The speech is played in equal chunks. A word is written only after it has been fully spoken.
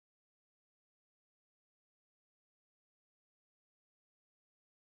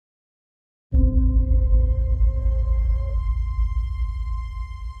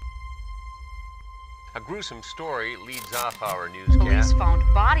gruesome story leads off our Police newscast. found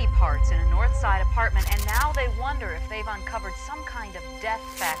body parts in a North Side apartment, and now they wonder if they've uncovered some kind of death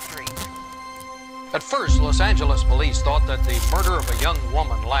factory. At first, Los Angeles police thought that the murder of a young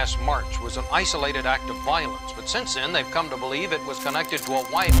woman last March was an isolated act of violence, but since then they've come to believe it was connected to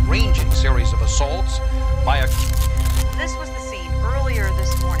a wide-ranging series of assaults by a... This was the scene earlier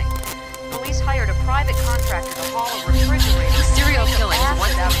this morning. Police hired a private contractor to haul a refrigerator. The serial killings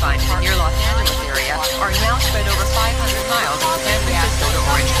once confined to the near Los Angeles area are now spread over 500 miles from San Francisco to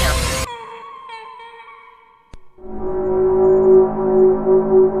Orange County.